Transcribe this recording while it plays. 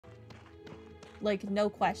Like, no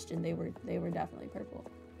question, they were definitely purple.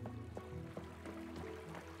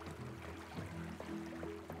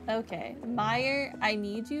 Okay, Meyer, I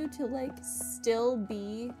need you to, like, still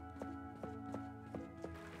be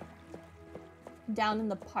down in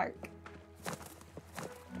the park.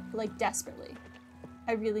 Like, desperately.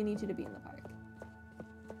 I really need you to be in the park.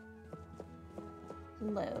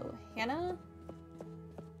 Hello, Hannah?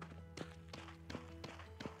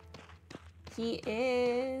 He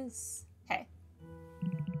is... Hey.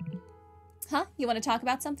 Huh? You want to talk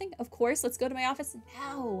about something? Of course, let's go to my office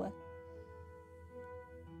now.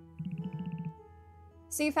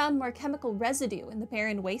 So you found more chemical residue in the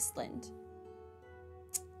barren wasteland.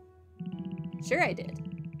 Sure I did.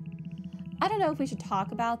 I don't know if we should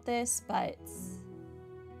talk about this, but...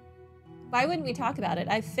 Why wouldn't we talk about it?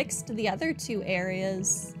 I fixed the other 2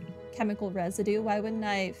 areas' chemical residue. Why wouldn't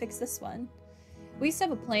I fix this one? We used to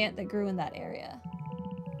have a plant that grew in that area.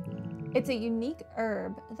 It's a unique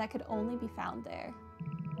herb that could only be found there.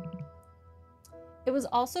 It was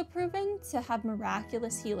also proven to have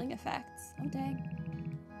miraculous healing effects. Oh, dang.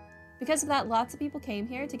 Because of that, lots of people came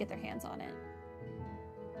here to get their hands on it.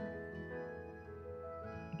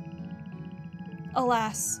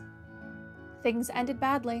 Alas, things ended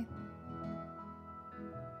badly.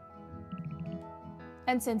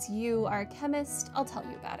 And since you are a chemist, I'll tell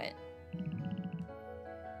you about it.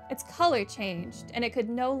 Its color changed, and it could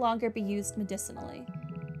no longer be used medicinally.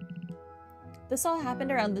 This all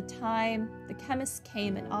happened around the time the chemists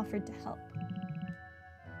came and offered to help.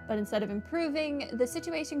 But instead of improving, the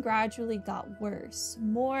situation gradually got worse.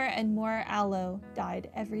 More and more aloe died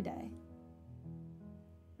every day.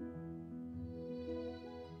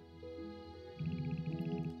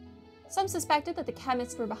 Some suspected that the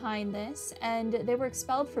chemists were behind this, and they were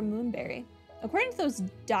expelled from Moonberry. According to those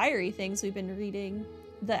diary things we've been reading,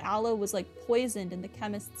 the aloe was like poisoned and the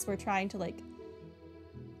chemists were trying to like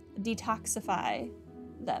detoxify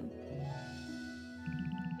them.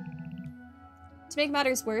 To make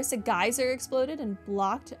matters worse, a geyser exploded and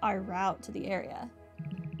blocked our route to the area.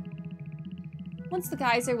 Once the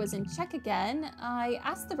geyser was in check again, I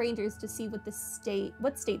asked the rangers to see what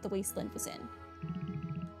state the wasteland was in.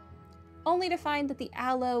 Only to find that the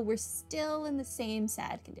aloe were still in the same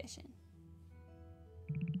sad condition.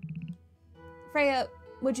 Freya,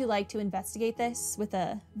 would you like to investigate this with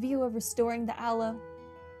a view of restoring the aloe?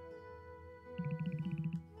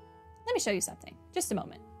 Let me show you something. Just a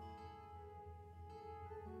moment.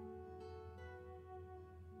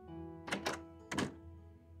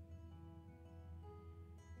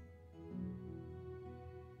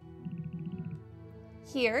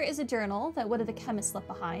 Here is a journal that one of the chemists left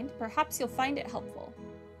behind. Perhaps you'll find it helpful.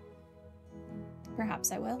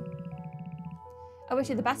 Perhaps I will. I wish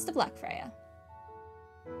you the best of luck, Freya.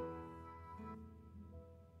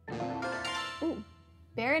 Ooh,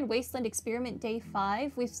 Barren Wasteland Experiment Day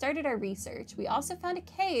 5. We've started our research. We also found a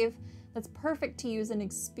cave that's perfect to use an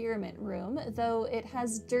experiment room, though it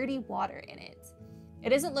has dirty water in it.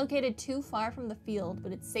 It isn't located too far from the field,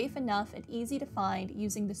 but it's safe enough and easy to find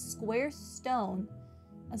using the square stone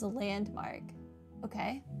as a landmark.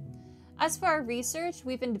 Okay. As for our research,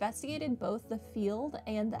 we've investigated both the field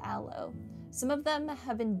and the aloe. Some of them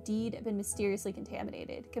have indeed been mysteriously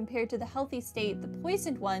contaminated. Compared to the healthy state, the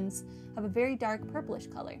poisoned ones have a very dark purplish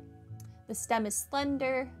color. The stem is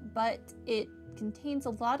slender, but it contains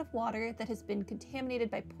a lot of water that has been contaminated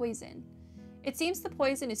by poison. It seems the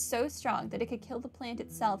poison is so strong that it could kill the plant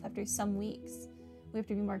itself after some weeks. We have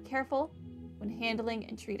to be more careful when handling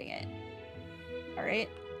and treating it. All right.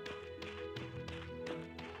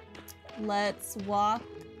 Let's walk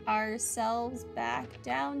ourselves back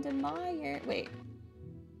down to Meyer. Wait.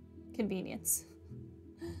 Convenience.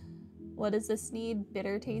 What does this need?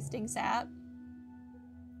 Bitter tasting sap?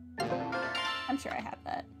 I'm sure I have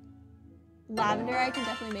that. Lavender I can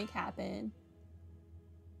definitely make happen.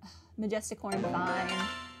 Majestic horn, fine.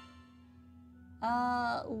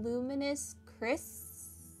 Luminous crystal,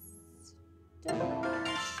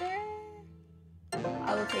 sure.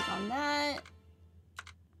 I will take on that.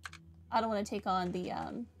 I don't want to take on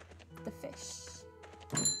the fish.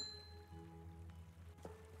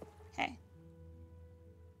 Okay.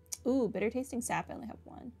 Ooh, bitter tasting sap. I only have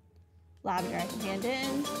one. Lavender I can hand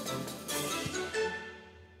in.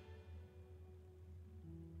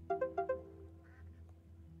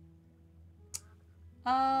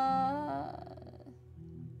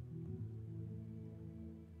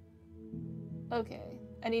 Okay.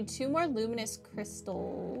 I need 2 more luminous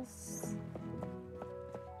crystals.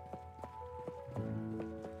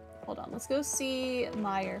 Hold on, let's go see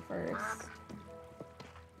Meyer first.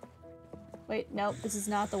 Wait, nope, this is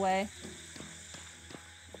not the way.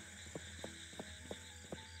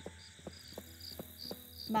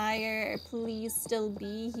 Meyer, please still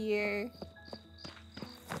be here.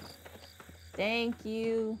 Thank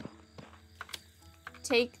you.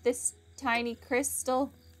 Take this tiny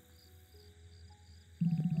crystal.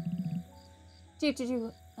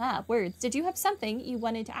 Words. Did you have something you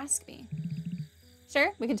wanted to ask me?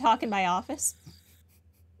 Sure, we can talk in my office.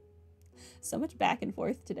 So much back and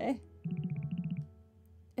forth today.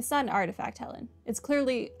 It's not an artifact, Helen. It's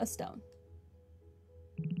clearly a stone.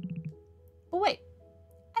 But wait,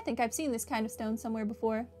 I think I've seen this kind of stone somewhere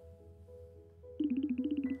before.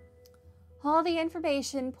 All the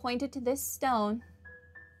information pointed to this stone.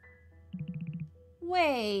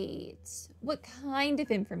 Wait, what kind of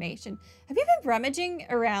information? Have you been rummaging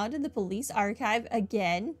around in the police archive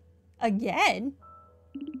again? Again?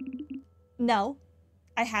 No,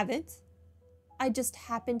 I haven't. I just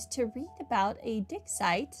happened to read about a dig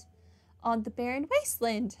site on the barren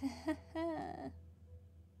wasteland.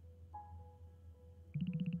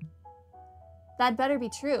 That better be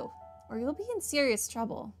true, or you'll be in serious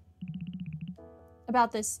trouble.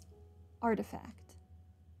 About this artifact.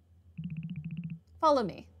 Follow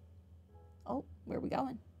me. Oh, where are we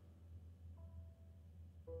going?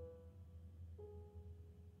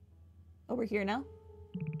 Oh, we're here now?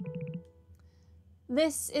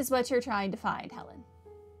 This is what you're trying to find, Helen.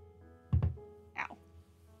 Ow.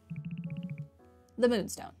 The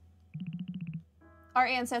Moonstone. Our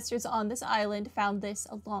ancestors on this island found this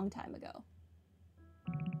a long time ago.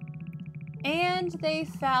 And they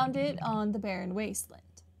found it on the barren wasteland.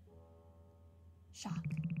 Shock.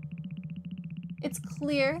 It's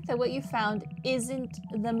clear that what you found isn't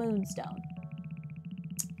the Moonstone,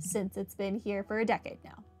 since it's been here for a decade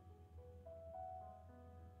now.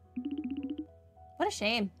 What a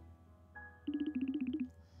shame.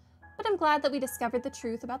 But I'm glad that we discovered the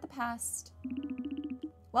truth about the past.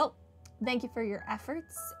 Well, thank you for your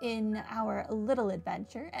efforts in our little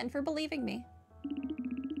adventure and for believing me.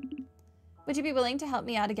 Would you be willing to help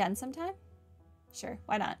me out again sometime? Sure,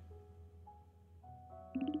 why not?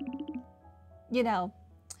 You know,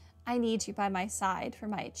 I need you by my side for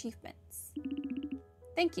my achievements.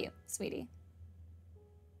 Thank you, sweetie.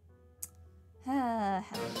 Helen.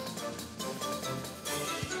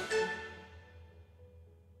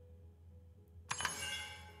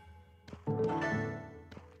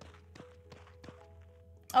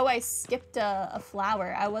 Oh, I skipped a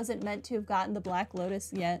flower. I wasn't meant to have gotten the Black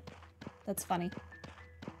Lotus yet. That's funny.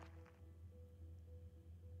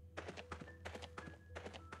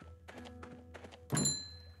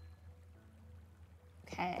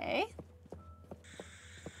 Okay.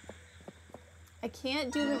 I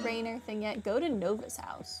can't do the Rainer thing yet. Go to Nova's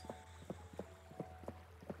house.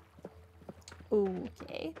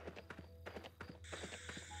 Okay.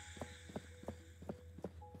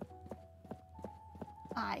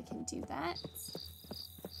 I can do that.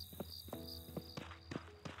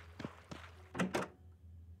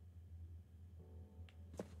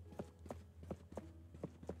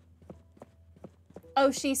 Oh,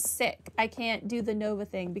 she's sick. I can't do the Nova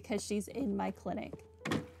thing because she's in my clinic.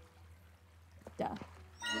 Duh.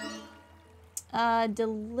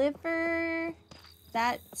 Deliver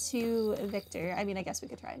that to Victor. I mean, I guess we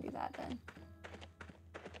could try and do that then.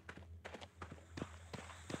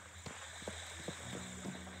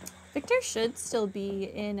 Victor should still be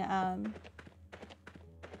in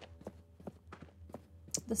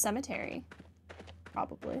the cemetery.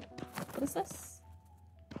 Probably. What is this?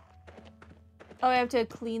 Oh, I have to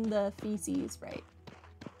clean the feces, right?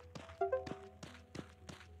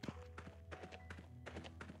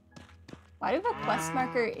 Why do we have a quest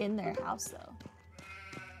marker in their house, though?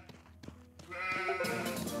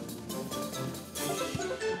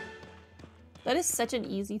 That is such an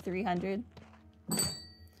easy 300.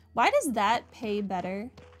 Why does that pay better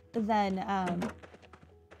than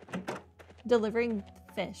delivering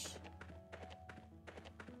fish?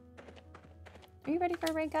 Are you ready for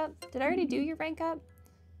a rank up? Did I already do your rank up?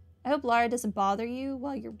 I hope Lara doesn't bother you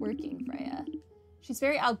while you're working, Freya. She's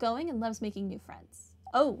very outgoing and loves making new friends.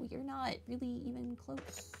 Oh, you're not really even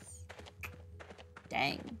close.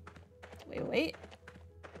 Dang. Wait.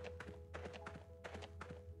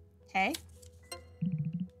 Okay.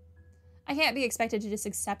 I can't be expected to just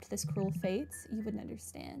accept this cruel fate. You wouldn't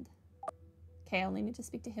understand. Okay, I only need to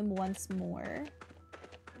speak to him once more.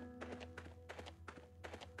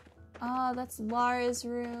 That's Lara's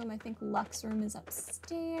room. I think Lux's room is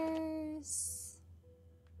upstairs.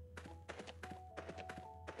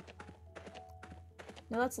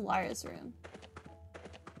 No, that's Lara's room.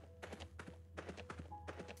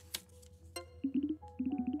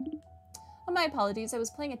 Oh, my apologies. I was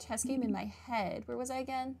playing a chess game in my head. Where was I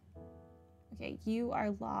again? Okay, you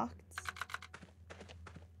are locked.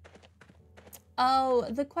 Oh,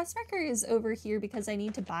 the quest marker is over here because I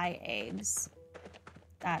need to buy eggs.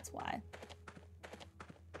 That's why.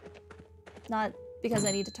 Not because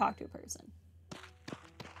I need to talk to a person.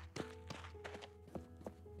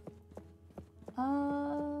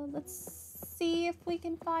 Let's see if we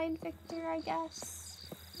can find Victor, I guess.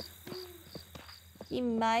 He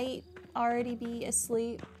might already be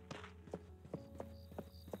asleep.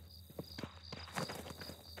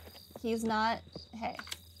 He's not. Hey.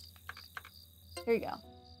 Here you go.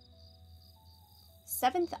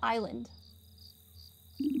 7th Island.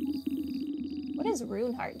 What is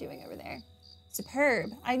Runeheart doing over there?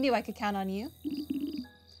 Superb. I knew I could count on you.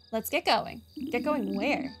 Let's get going. Get going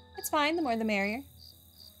where? It's fine, the more the merrier.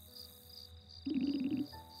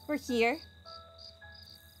 We're here.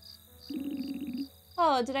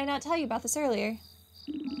 Oh, did I not tell you about this earlier?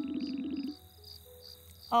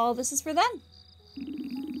 All this is for them.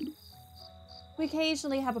 We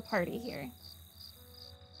occasionally have a party here.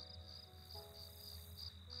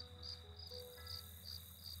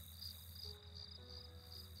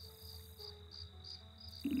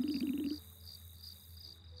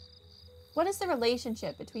 What is the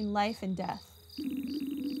relationship between life and death?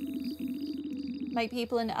 Might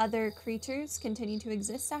people and other creatures continue to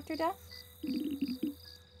exist after death?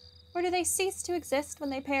 Or do they cease to exist when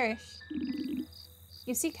they perish?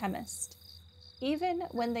 You see, chemist, even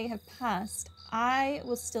when they have passed, I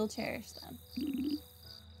will still cherish them.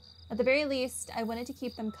 At the very least, I wanted to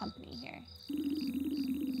keep them company here.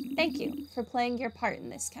 Thank you for playing your part in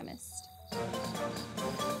this, chemist.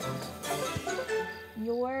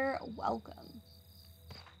 You're welcome.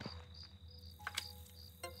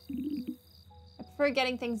 I prefer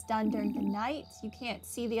getting things done during the night. You can't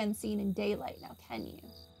see the unseen in daylight now, can you?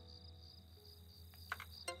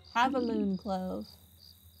 Have a moon clove.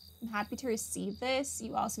 I'm happy to receive this.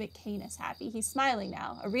 You also make Canis happy. He's smiling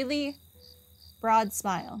now. A really broad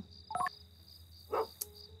smile.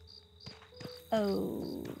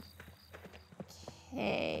 Okay.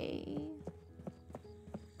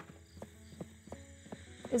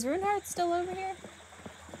 Is Runeheart still over here?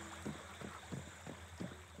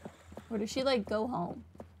 Or does she, like, go home?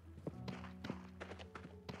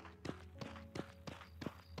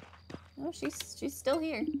 No, she's still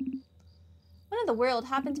here. What in the world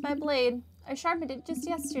happened to my blade? I sharpened it just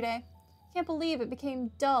yesterday. Can't believe it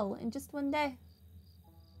became dull in just one day.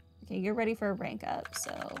 Okay, you're ready for a rank up,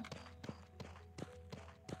 so...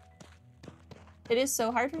 It is so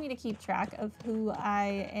hard for me to keep track of who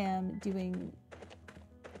I am doing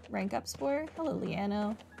rank ups for. Hello,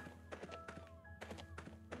 Liano.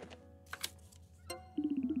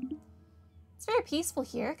 It's very peaceful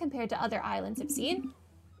here compared to other islands I've seen.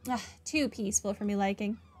 Too peaceful for me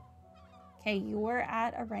liking. Okay, you're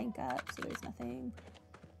at a rank up, so there's nothing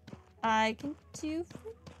I can do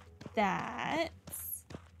for that.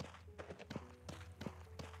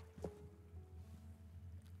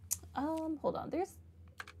 Hold on, there's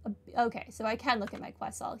okay, so I can look at my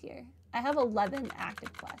quests all here. I have 11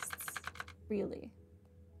 active quests, really.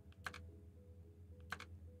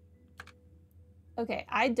 Okay,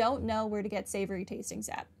 I don't know where to get savory tasting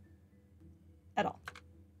sap at all.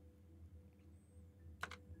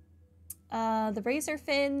 The razor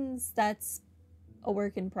fins, that's a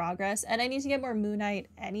work in progress, and I need to get more moonite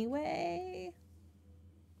anyway.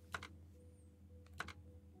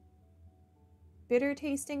 Bitter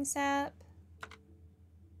tasting sap,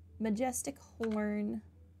 majestic horn,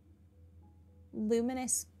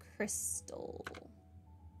 luminous crystal.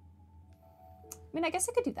 I mean, I guess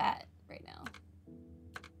I could do that right now.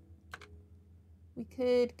 We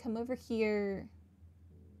could come over here.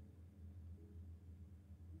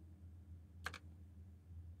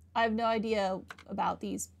 I have no idea about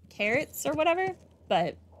these carrots or whatever,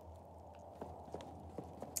 but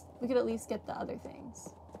we could at least get the other things.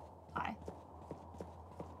 Hi.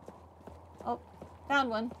 Oh, found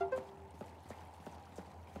one.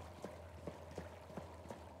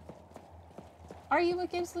 Are you what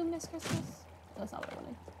gives luminous crystals? That's not what I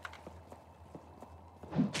wanted.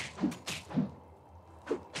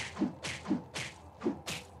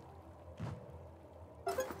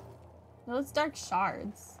 No, it's dark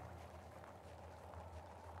shards.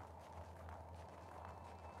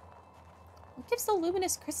 What gives the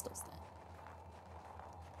luminous crystals then?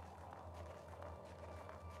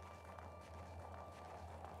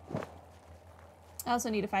 I also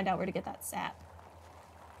need to find out where to get that sap.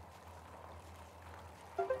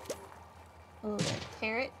 Oh,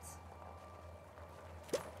 carrots.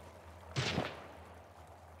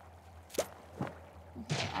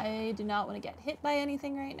 Okay, I do not want to get hit by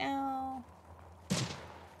anything right now.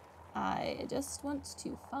 I just want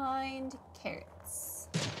to find carrots.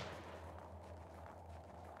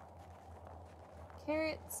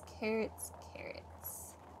 Carrots, carrots,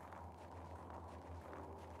 carrots.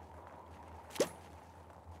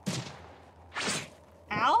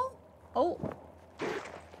 Ow? Oh.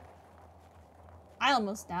 I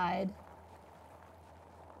almost died.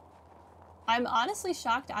 I'm honestly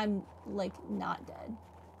shocked I'm, like, not dead.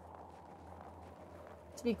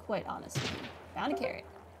 To be quite honest with you. Found a carrot.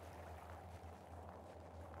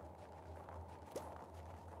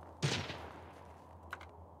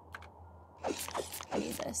 I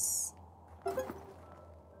need this. My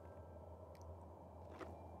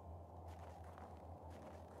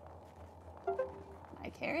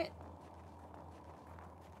carrot.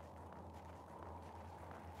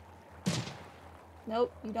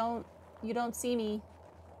 Nope, you don't see me.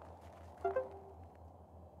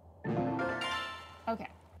 Okay,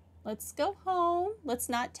 let's go home. Let's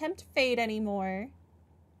not tempt fate anymore.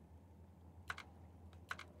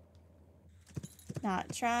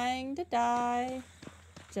 Not trying to die.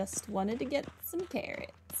 Just wanted to get some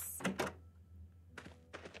carrots.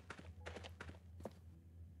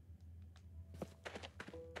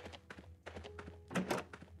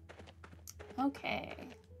 Okay,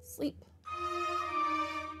 sleep.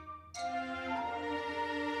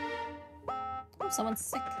 Oh, someone's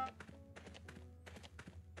sick.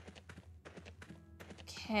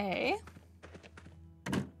 Okay.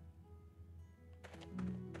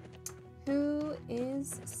 Who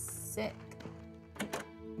is sick?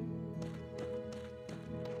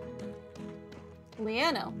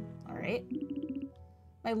 Liano. All right.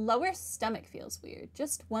 My lower stomach feels weird.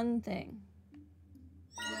 Just one thing.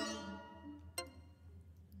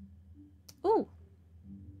 Ooh.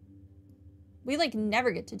 We, like,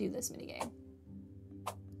 never get to do this minigame.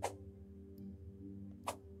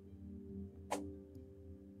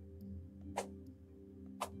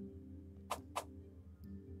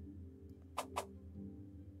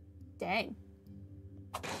 Dang.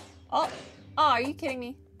 Oh. Oh, are you kidding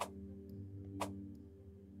me?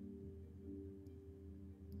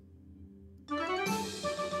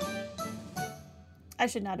 I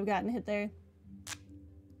should not have gotten hit there.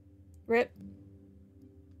 Rip.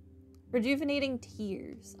 Rejuvenating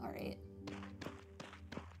tears. All right.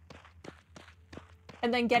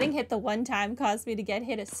 And then getting hit the one time caused me to get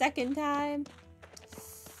hit a second time.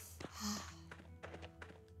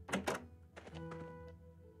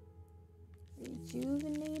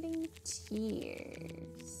 Rejuvenating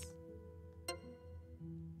tears.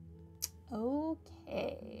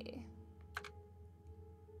 Okay.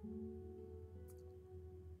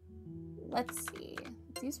 Let's see.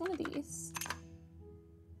 Let's use one of these.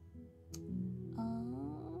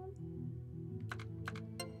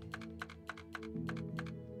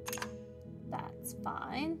 That's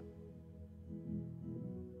fine.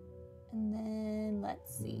 And then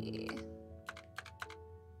let's see.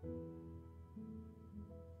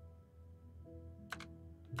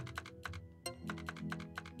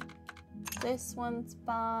 This one's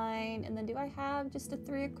fine. And then do I have just a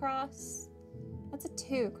 3 across? That's a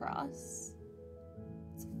 2 across.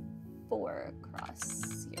 It's a 4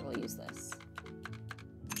 across. Here, we'll use this.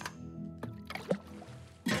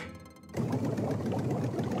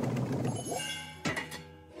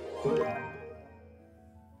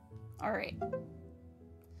 All right.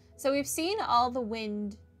 So we've seen all the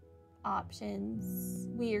wind options.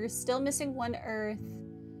 We are still missing 1 earth.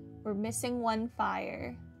 We're missing 1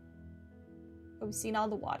 fire. But we've seen all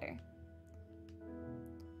the water.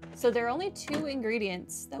 So there are only 2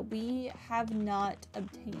 ingredients that we have not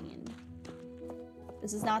obtained.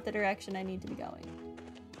 This is not the direction I need to be going.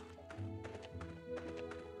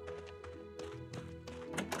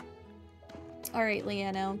 All right,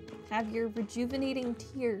 Liano, have your rejuvenating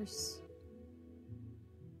tears.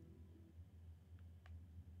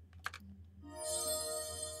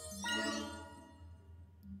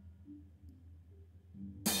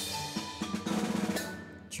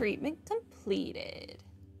 Treatment completed.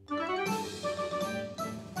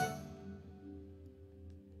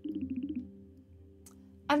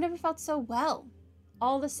 I've never felt so well.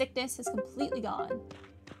 All the sickness is completely gone.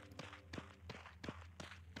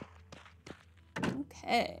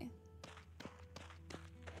 Okay.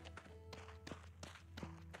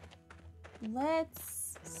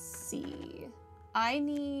 Let's see. I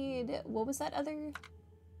need, what was that other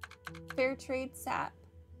fair trade sap?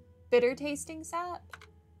 Bitter tasting sap?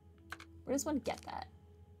 Where does one get that?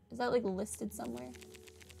 Is that like listed somewhere?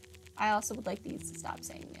 I also would like these to stop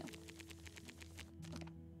saying new. Okay.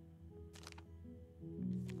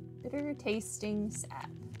 Bitter tasting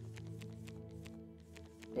sap.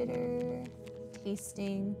 Bitter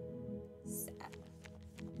tasting sap.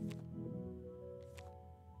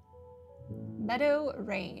 Meadow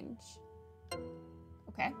Range.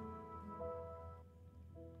 Okay.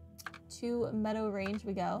 To Meadow Range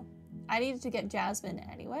we go. I needed to get Jasmine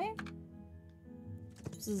anyway.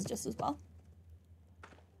 This is just as well.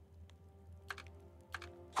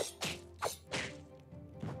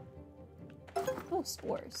 Oh,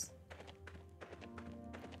 spores.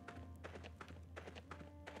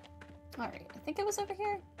 Alright, I think it was over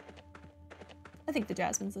here. I think the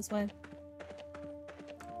Jasmine's this way.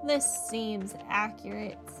 This seems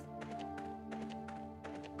accurate.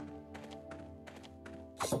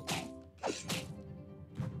 Okay.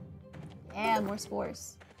 Yeah, more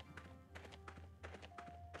spores.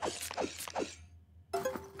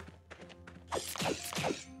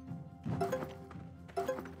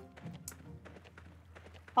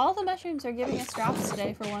 All the mushrooms are giving us drops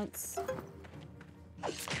today for once.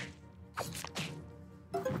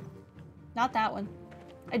 Not that one.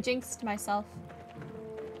 I jinxed myself.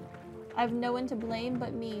 I have no one to blame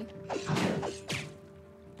but me.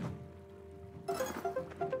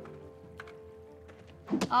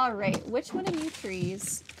 Alright, which one of you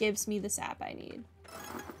trees gives me the sap I need?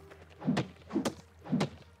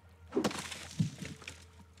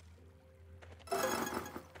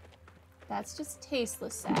 That's just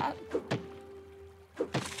tasteless sap.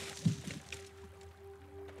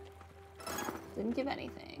 Didn't give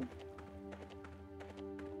anything.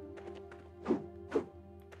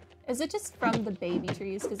 Is it just from the baby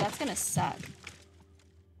trees? Because that's gonna suck.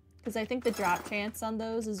 Because I think the drop chance on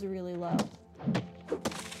those is really low.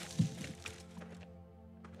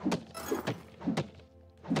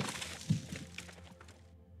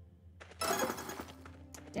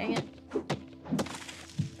 Dang it.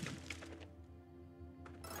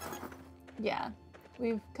 Yeah,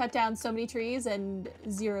 we've cut down so many trees and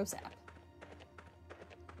 0 sap.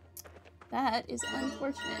 That is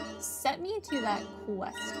unfortunate. Set me to that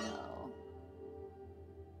quest, though.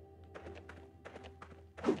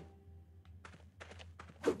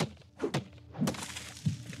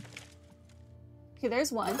 Okay,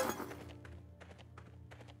 there's one.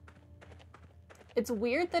 It's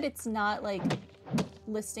weird that it's not, like,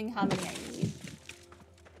 listing how many I need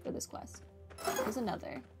for this quest. There's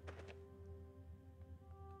another.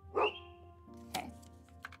 Okay.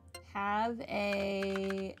 Have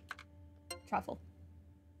a truffle.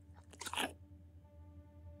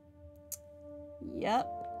 Yep.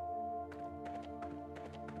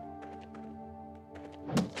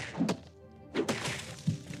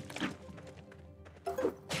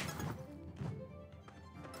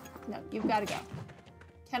 No, you've got to go.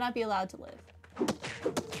 Cannot be allowed to live.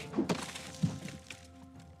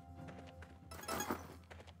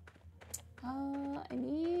 I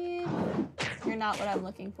need... You're not what I'm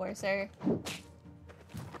looking for, sir.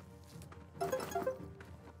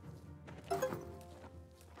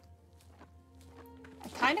 I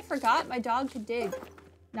kind of forgot my dog could dig.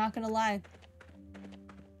 Not gonna lie.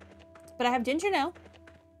 But I have ginger now.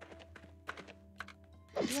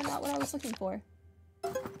 You're not what I was looking for.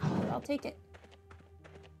 But I'll take it.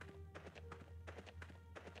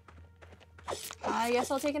 Yes,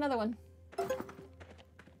 I'll take another one.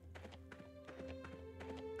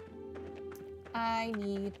 I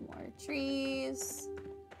need more trees.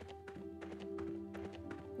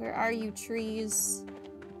 Where are you, trees?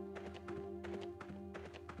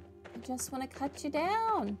 I just want to cut you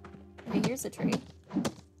down. Okay, here's a tree.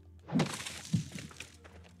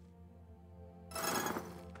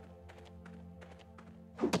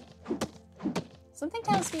 Something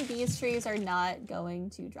tells me these trees are not going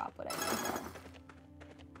to drop what I need though.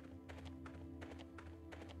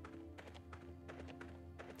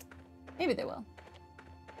 Maybe they will.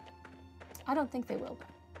 I don't think they will,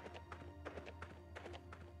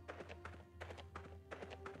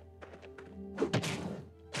 though.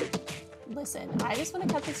 Listen, I just want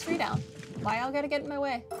to cut this tree down. Why y'all gotta get in my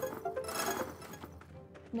way?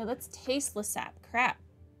 No, that's tasteless sap. Crap.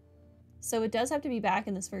 So it does have to be back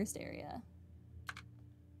in this first area.